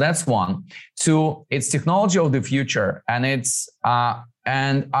 So that's one. Two, it's technology of the future, and it's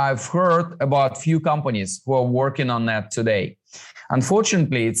and I've heard about few companies who are working on that today.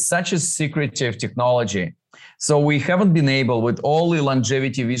 Unfortunately, it's such a secretive technology. So we haven't been able, with all the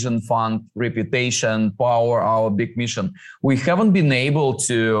Longevity Vision Fund reputation, power, our big mission, we haven't been able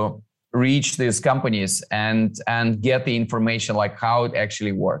to reach these companies and get the information like how it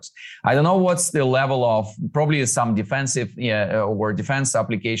actually works. I don't know what's the level of, probably some defensive or defense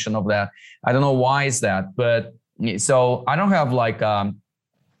application of that. I don't know why is that, but so I don't have like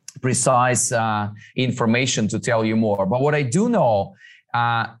precise information to tell you more. But what I do know,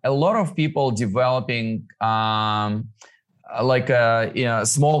 a lot of people developing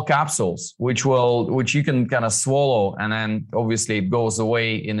small capsules, which you can kind of swallow, and then obviously it goes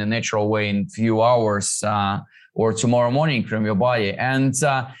away in a natural way in a few hours or tomorrow morning from your body. And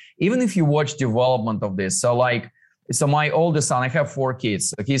even if you watch development of this, so my oldest son, I have 4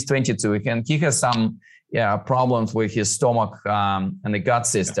 kids. He's 22, he has some problems with his stomach and the gut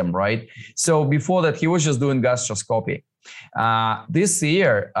system, right? So before that, he was just doing gastroscopy. This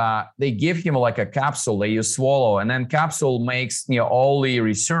year, they give him like a capsule that you swallow, and then capsule makes all the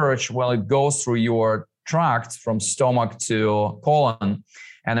research. Well, it goes through your tract from stomach to colon,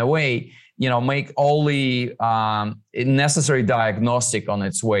 and away, make all the necessary diagnostic on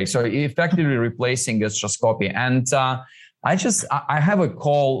its way. So effectively replacing gastroscopy. And I have a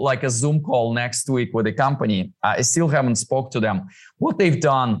call, like a Zoom call next week with a company. I still haven't spoke to them. What they've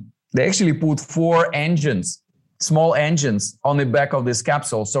done, they actually put 4 small engines on the back of this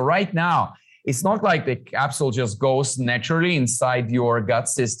capsule. So right now, it's not like the capsule just goes naturally inside your gut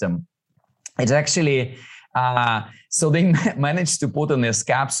system. It's actually, so they managed to put in this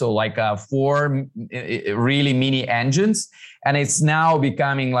capsule like 4 really mini engines, and it's now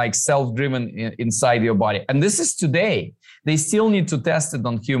becoming like self-driven inside your body. And this is today. They still need to test it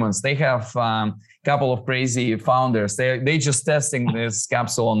on humans. They have couple of crazy founders. They just testing this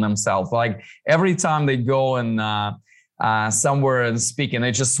capsule on themselves. Like every time they go and somewhere and speak, and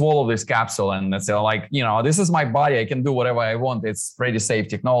they just swallow this capsule, and they say like, this is my body. I can do whatever I want. It's pretty safe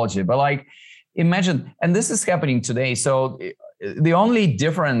technology. But like, imagine, and this is happening today. So the only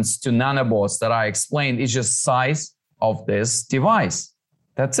difference to nanobots that I explained is just size of this device.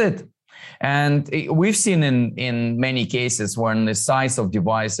 That's it. And we've seen in many cases when the size of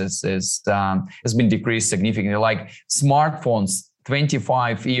devices has been decreased significantly, like smartphones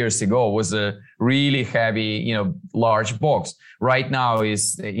 25 years ago was a really heavy, large box. Right now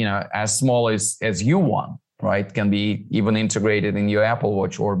is, as small as you want, right? Can be even integrated in your Apple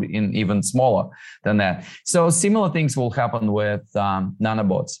Watch or in even smaller than that. So similar things will happen with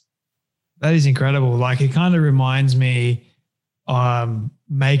nanobots. That is incredible. Like, it kind of reminds me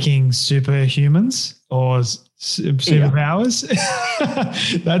making superhumans or superpowers.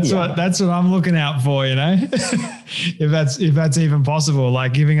 That's what I'm looking out for, if that's even possible,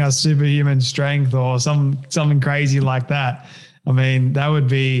 like giving us superhuman strength or something crazy like that. I mean, that would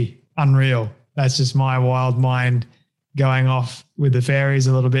be unreal. That's just my wild mind going off with the fairies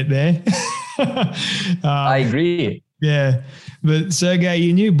a little bit there. I agree. Yeah. But Sergey,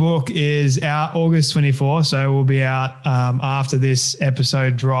 your new book is out August 24th, so it will be out after this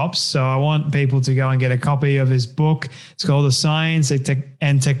episode drops. So I want people to go and get a copy of this book. It's called The Science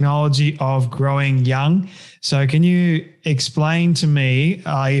and Technology of Growing Young. So can you explain to me,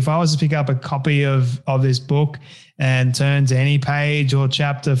 if I was to pick up a copy of this book and turn to any page or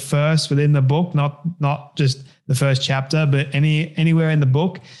chapter first within the book, not just the first chapter, but anywhere in the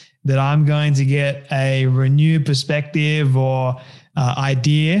book, that I'm going to get a renewed perspective or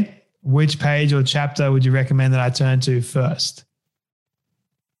idea, which page or chapter would you recommend that I turn to first?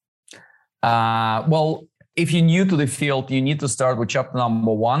 Well, if you're new to the field, you need to start with chapter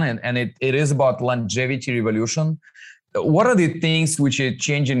number 1, and it is about longevity revolution. What are the things which are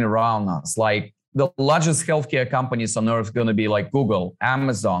changing around us? Like, the largest healthcare companies on earth going to be like Google,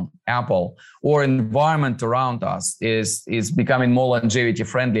 Amazon, Apple, or environment around us is becoming more longevity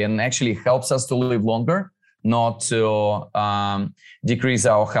friendly and actually helps us to live longer, not to decrease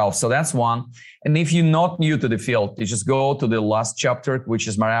our health. So that's one. And if you're not new to the field, you just go to the last chapter, which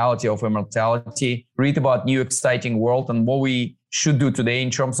is Morality of Immortality, read about new exciting world and what we should do today in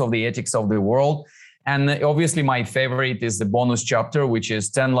terms of the ethics of the world. And obviously my favorite is the bonus chapter, which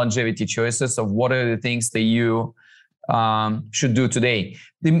is 10 longevity choices of what are the things that you should do today.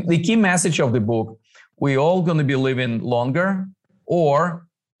 The key message of the book, we're all going to be living longer or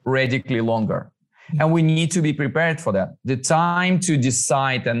radically longer. And we need to be prepared for that. The time to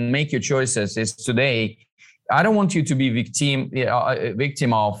decide and make your choices is today. I don't want you to be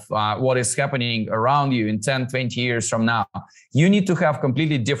victim of what is happening around you in 10, 20 years from now. You need to have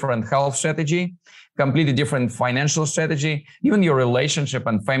completely different health strategy, completely different financial strategy. Even your relationship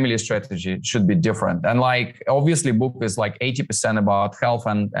and family strategy should be different. And like, obviously book is like 80% about health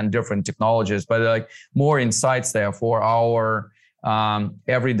and different technologies, but like more insights there for our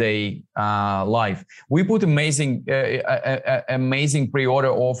everyday life. We put amazing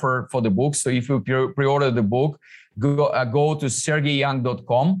pre-order offer for the book. So if you pre-order the book, go to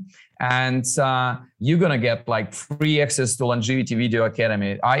sergeyyoung.com and you're gonna get like free access to Longevity Video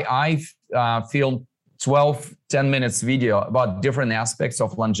Academy. I filmed 10 minutes video about different aspects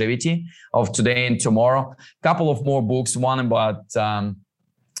of longevity of today and tomorrow. Couple of more books, one about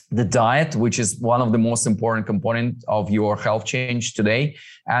the diet, which is one of the most important components of your health change today,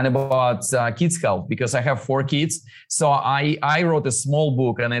 and about kids' health, because I have 4 kids. So I wrote a small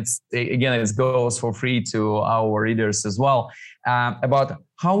book, and it goes for free to our readers as well, about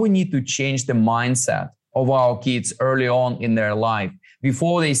how we need to change the mindset of our kids early on in their life,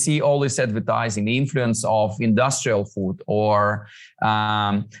 before they see all this advertising, the influence of industrial food or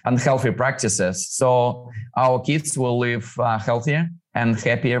unhealthy practices. So our kids will live healthier and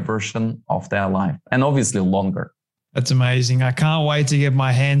happier version of their life, and obviously longer. That's amazing. I can't wait to get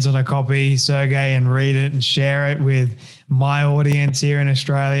my hands on a copy, Sergey, and read it and share it with my audience here in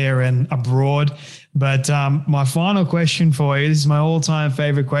Australia and abroad. But my final question for you, this is my all-time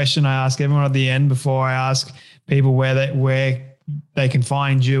favorite question I ask everyone at the end before I ask people where they can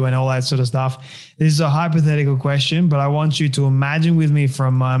find you and all that sort of stuff. This is a hypothetical question, but I want you to imagine with me for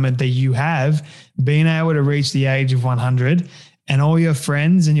a moment that you have been able to reach the age of 100 and all your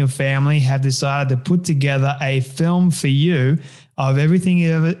friends and your family have decided to put together a film for you of everything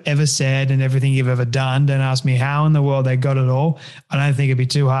you've ever said and everything you've ever done. Don't ask me how in the world they got it all. I don't think it'd be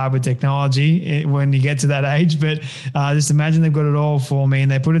too hard with technology when you get to that age, but just imagine they've got it all for me and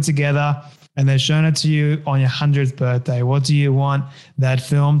they put it together and they've shown it to you on your 100th birthday. What do you want that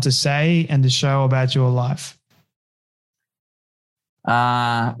film to say and to show about your life?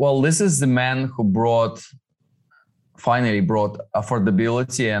 Well, this is the man who finally brought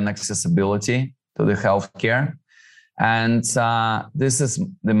affordability and accessibility to the healthcare. And this is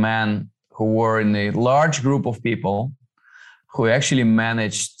the man who were in a large group of people who actually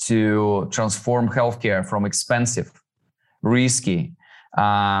managed to transform healthcare from expensive, risky,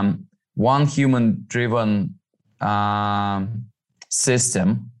 one human-driven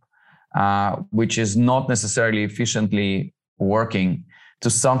system, which is not necessarily efficiently working to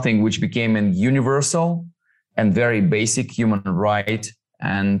something which became a universal and very basic human right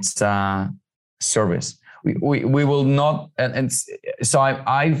and service. We will not, and so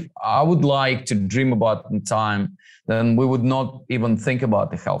I would like to dream about the time then we would not even think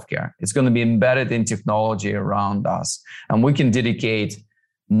about the healthcare. It's going to be embedded in technology around us, and we can dedicate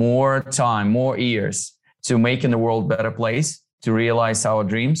more time, more years to making the world a better place, to realize our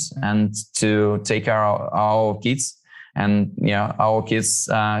dreams, and to take care of our kids. And our kids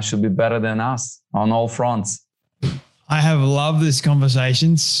should be better than us on all fronts. I have loved this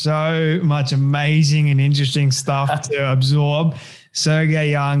conversation. So much amazing and interesting stuff to absorb.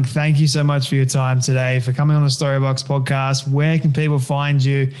 Sergey Young, thank you so much for your time today, for coming on the Storybox podcast. Where can people find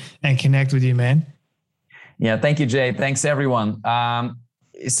you and connect with you, man? Yeah, thank you, Jay. Thanks, everyone.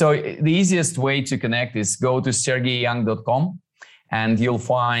 So the easiest way to connect is go to sergeyyoung.com, and you'll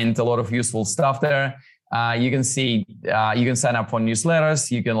find a lot of useful stuff there. You can see, you can sign up for newsletters.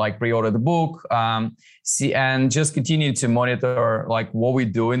 You can pre-order the book, see, and just continue to monitor what we're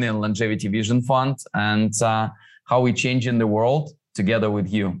doing in Longevity Vision Fund and how we're changing the world together with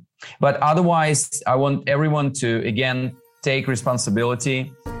you. But otherwise, I want everyone to, again, take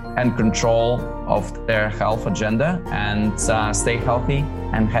responsibility and control of their health agenda and stay healthy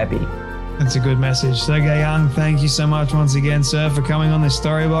and happy. That's a good message. Sergey Young, thank you so much once again, sir, for coming on the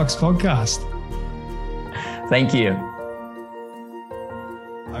Storybox podcast. Thank you.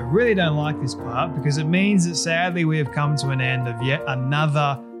 I really don't like this part because it means that sadly we have come to an end of yet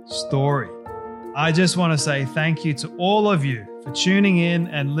another story. I just want to say thank you to all of you for tuning in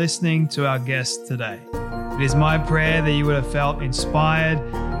and listening to our guest today. It is my prayer that you would have felt inspired,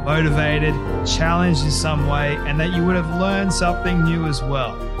 motivated, challenged in some way, and that you would have learned something new as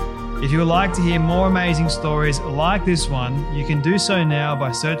well. If you would like to hear more amazing stories like this one, you can do so now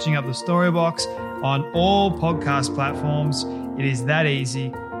by searching up the Storybox on all podcast platforms. It is that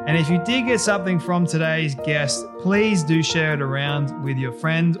easy. And if you did get something from today's guest, please do share it around with your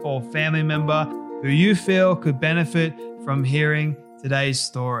friend or family member who you feel could benefit from hearing today's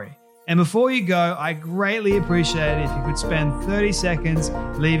story. And before you go, I greatly appreciate it if you could spend 30 seconds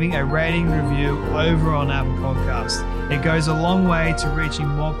leaving a rating review over on Apple Podcasts. It goes a long way to reaching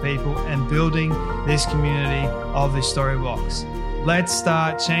more people and building this community of the Storybox. Let's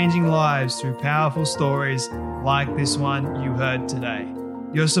start changing lives through powerful stories like this one you heard today.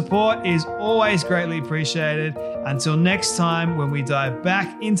 Your support is always greatly appreciated. Until next time, when we dive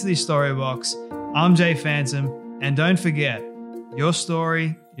back into the Storybox, I'm Jay Phantom, and don't forget, your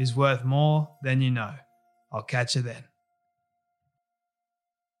story is worth more than you know. I'll catch you then.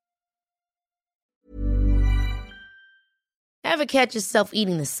 Ever catch yourself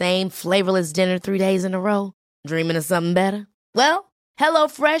eating the same flavorless dinner 3 days in a row? Dreaming of something better? Well,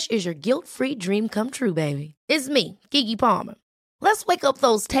 HelloFresh is your guilt-free dream come true, baby. It's me, Keke Palmer. Let's wake up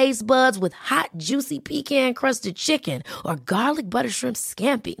those taste buds with hot, juicy pecan-crusted chicken or garlic butter shrimp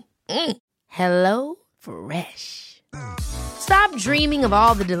scampi. Hello Fresh. Stop dreaming of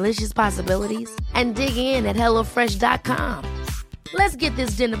all the delicious possibilities and dig in at HelloFresh.com. Let's get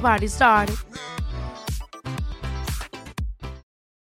this dinner party started.